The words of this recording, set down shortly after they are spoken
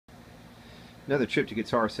Another trip to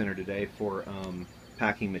Guitar Center today for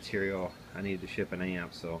packing material. I needed to ship an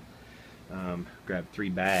amp, so grabbed 3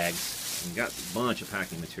 bags and got a bunch of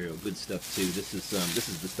packing material. Good stuff too. This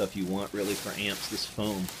is the stuff you want really for amps. This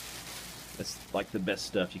foam, that's like the best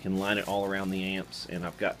stuff. You can line it all around the amps, and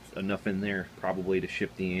I've got enough in there probably to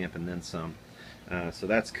ship the amp and then some. So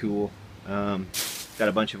that's cool. Got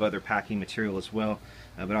a bunch of other packing material as well,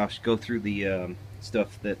 but I'll go through the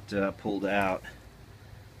stuff that pulled out.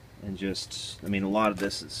 And just, I mean, a lot of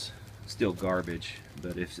this is still garbage,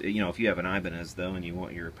 but if you know, if you have an Ibanez though and you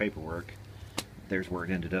want your paperwork, there's where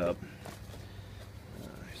it ended up.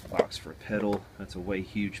 There's a box for a pedal. That's a way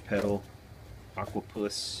huge pedal.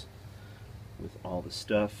 Aquapus with all the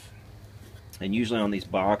stuff. And usually on these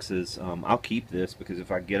boxes, I'll keep this because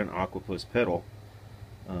if I get an Aquapus pedal,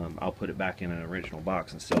 I'll put it back in an original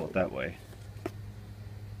box and sell it that way.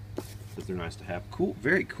 Because they're nice to have. Cool,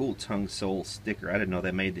 very cool tongue sole sticker. I didn't know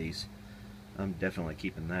they made these. I'm definitely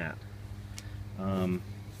keeping that.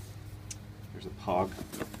 There's a POG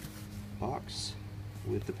box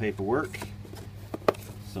with the paperwork.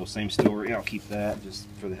 So same story. I'll keep that just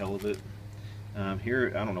for the hell of it.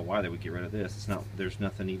 Here, I don't know why they would get rid of this. It's not. There's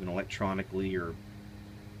nothing even electronically or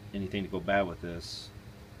anything to go bad with this.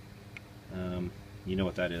 You know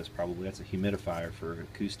what that is probably. That's a humidifier for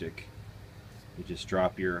acoustic. You just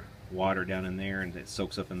drop your water down in there and it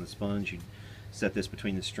soaks up in the sponge. You set this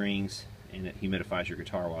between the strings and it humidifies your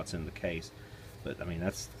guitar while it's in the case. But I mean,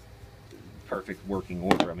 that's perfect working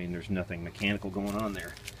order. I mean, there's nothing mechanical going on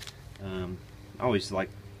there. I always like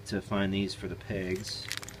to find these for the pegs.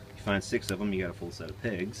 You find 6 of them, you got a full set of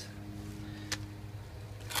pegs.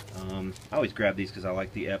 I always grab these because I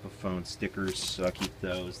like the Epiphone stickers, so I keep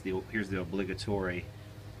those. Here's the obligatory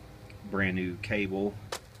brand new cable.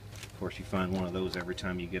 Of course, you find one of those every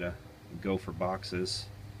time you get a go for boxes.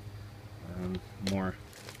 More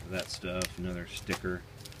of that stuff, another sticker.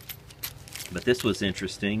 But this was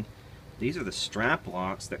interesting. These are the strap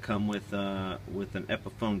locks that come with an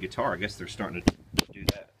Epiphone guitar. I guess they're starting to do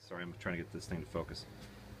that. Sorry, I'm trying to get this thing to focus.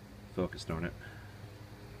 Focused on it.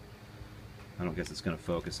 I don't guess it's going to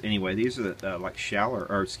focus. Anyway, these are the like Schaller,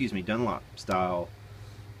 or excuse me, Dunlop style.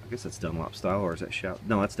 I guess that's Dunlop style, or is that Schaller?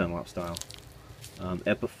 No, that's Dunlop style.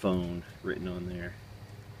 Epiphone written on there.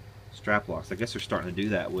 Strap locks. I guess they're starting to do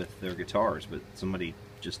that with their guitars, but somebody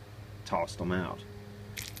just tossed them out.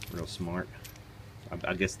 Real smart.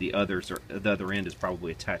 I guess the other end is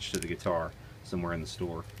probably attached to the guitar somewhere in the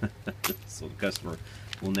store, so the customer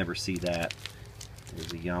will never see that.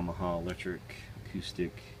 There's a Yamaha electric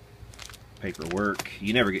acoustic paperwork.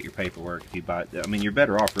 You never get your paperwork if you buy it. I mean, you're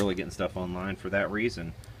better off really getting stuff online for that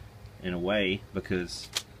reason, in a way, because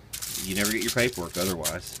you never get your paperwork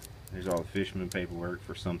otherwise. There's all the Fishman paperwork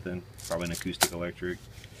for something, probably an acoustic electric.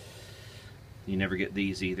 You never get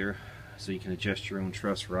these either, so you can adjust your own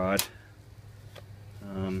truss rod.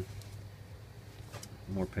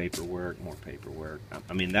 More paperwork, more paperwork.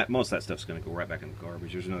 I mean, most of that stuff's going to go right back in the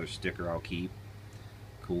garbage. There's another sticker I'll keep.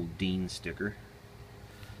 Cool Dean sticker.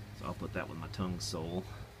 So I'll put that with my tongue sole.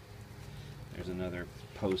 There's another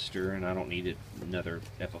poster, and I don't need another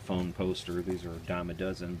Epiphone poster. These are a dime a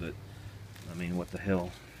dozen, but I mean, what the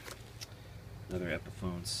hell. Another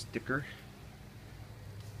Epiphone sticker.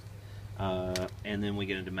 And then we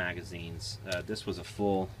get into magazines. This was a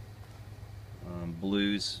full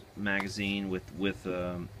blues magazine with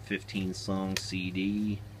 15 song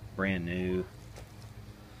CD, brand new.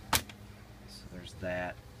 So there's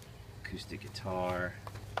that. Acoustic guitar.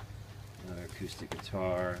 Another acoustic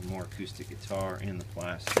guitar, more acoustic guitar in the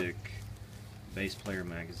plastic. Bass player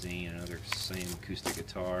magazine, another same acoustic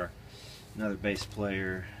guitar. Another bass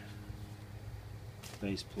player,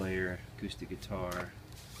 acoustic guitar.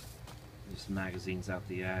 This magazine's out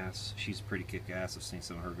the ass. She's pretty kick-ass. I've seen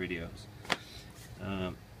some of her videos.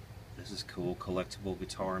 This is cool. Collectible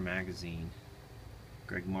guitar magazine.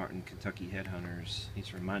 Greg Martin, Kentucky Headhunters. He's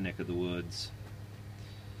from my neck of the woods.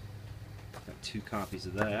 Got 2 copies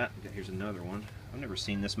of that. Here's another one. I've never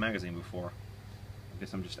seen this magazine before. I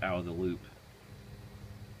guess I'm just out of the loop.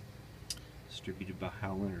 Distributed by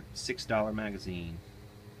Hal Leonard. $6 magazine.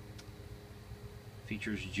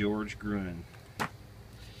 Features George Gruen.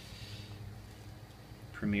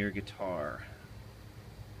 Premier guitar.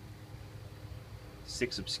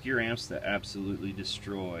 6 obscure amps that absolutely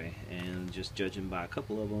destroy, and just judging by a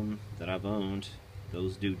couple of them that I've owned,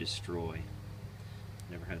 those do destroy.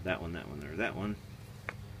 Never had that one, or that one.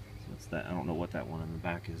 So what's that? I don't know what that one on the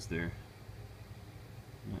back is there.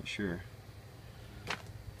 I'm not sure.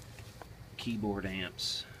 Keyboard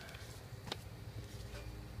amps.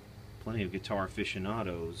 Plenty of guitar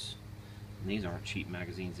aficionados. And these aren't cheap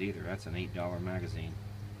magazines either. That's an $8 magazine.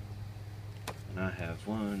 And I have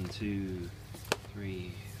 1, 2,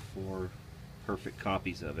 3, 4 perfect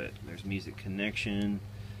copies of it. There's Music Connection.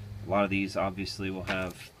 A lot of these obviously will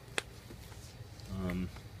have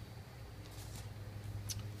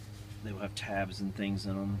they will have tabs and things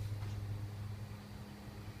in them.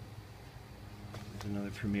 There's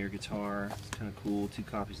another Premier guitar. It's kind of cool. 2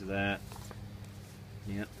 copies of that.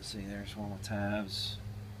 Yep, see, there's one with tabs.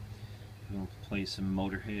 We'll play some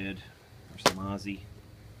Motorhead or some Ozzy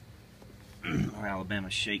or Alabama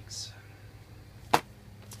Shakes. More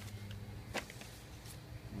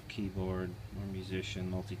keyboard, more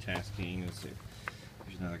musician, multitasking. There's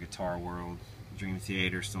another Guitar World, Dream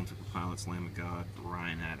Theater, Stone Temple Pilots, Lamb of God,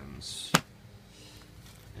 Ryan Adams, and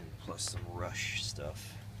plus some Rush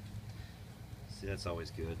stuff. See, that's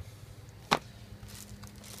always good.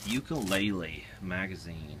 Ukulele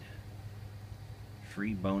magazine.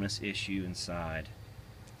 Free bonus issue inside.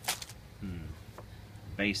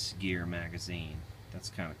 Bass Gear magazine. That's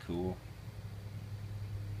kind of cool.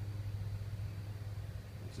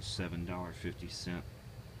 It's a $7.50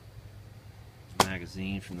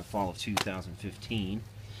 magazine from the fall of 2015.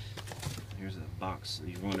 Here's a box.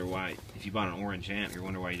 You wonder why, if you bought an orange amp, you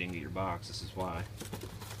wonder why you didn't get your box. This is why.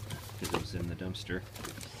 Because it was in the dumpster.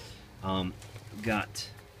 Got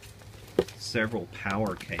several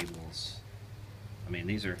power cables. I mean,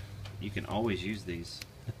 these are, you can always use these.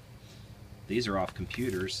 These are off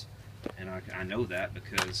computers, and I know that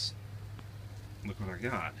because look what I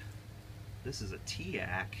got. This is a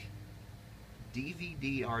Teac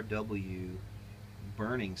DVD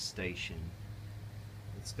burning station.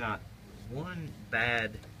 It's got one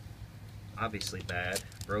bad, obviously bad,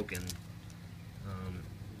 broken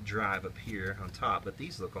drive up here on top, but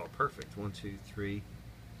these look all perfect. 1, 2, 3.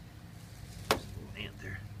 There's a little ant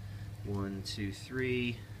there. 1, 2,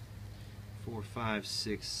 3, 4, 5,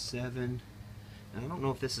 6, 7. And I don't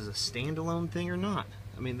know if this is a standalone thing or not.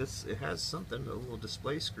 I mean, it has something, a little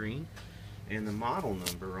display screen, and the model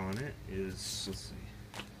number on it is, let's see,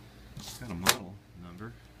 it's got a model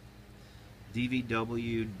number,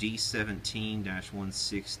 DVW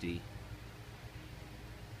D17-160.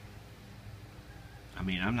 I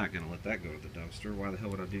mean, I'm not going to let that go to the dumpster. Why the hell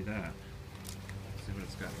would I do that? Let's see what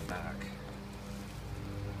it's got in the back.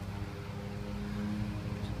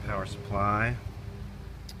 Power supply,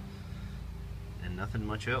 and nothing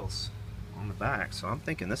much else on the back. So I'm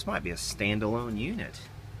thinking this might be a standalone unit.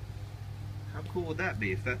 How cool would that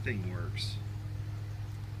be if that thing works?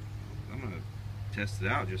 I'm going to test it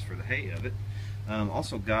out just for the hay of it.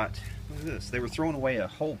 Also got, look at this, they were throwing away a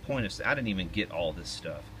whole point of, I didn't even get all this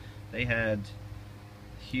stuff. They had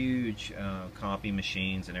huge copy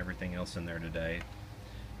machines and everything else in there today.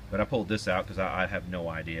 But I pulled this out because I have no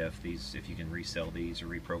idea if you can resell these or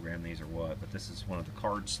reprogram these or what. But this is one of the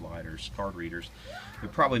card sliders, card readers. They're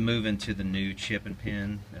probably moving to the new chip and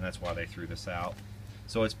pin, and that's why they threw this out.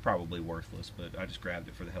 So it's probably worthless, but I just grabbed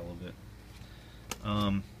it for the hell of it.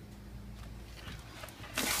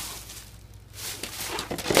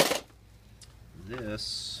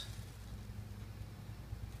 This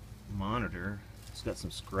monitor, it's got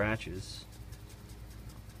some scratches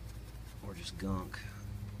or just gunk,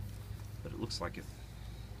 but it looks like it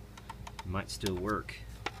might still work.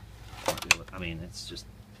 I mean, it's just,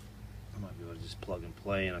 I might be able to just plug and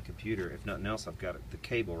play in a computer. If nothing else, I've got the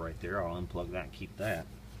cable right there. I'll unplug that and keep that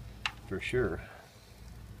for sure.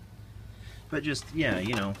 But just, yeah,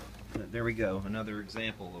 you know, there we go. Another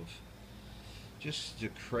example of just a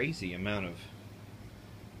crazy amount of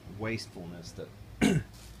wastefulness that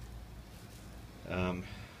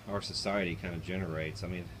our society kind of generates. I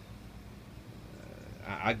mean,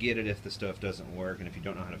 I get it if the stuff doesn't work and if you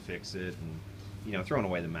don't know how to fix it, and you know, throwing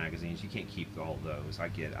away the magazines, you can't keep all those. I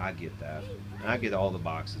get that, and I get all the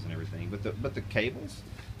boxes and everything. But the cables,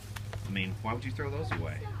 I mean, why would you throw those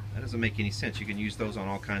away? That doesn't make any sense. You can use those on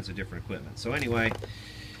all kinds of different equipment. So anyway,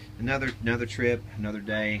 another trip, another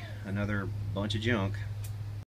day, another bunch of junk.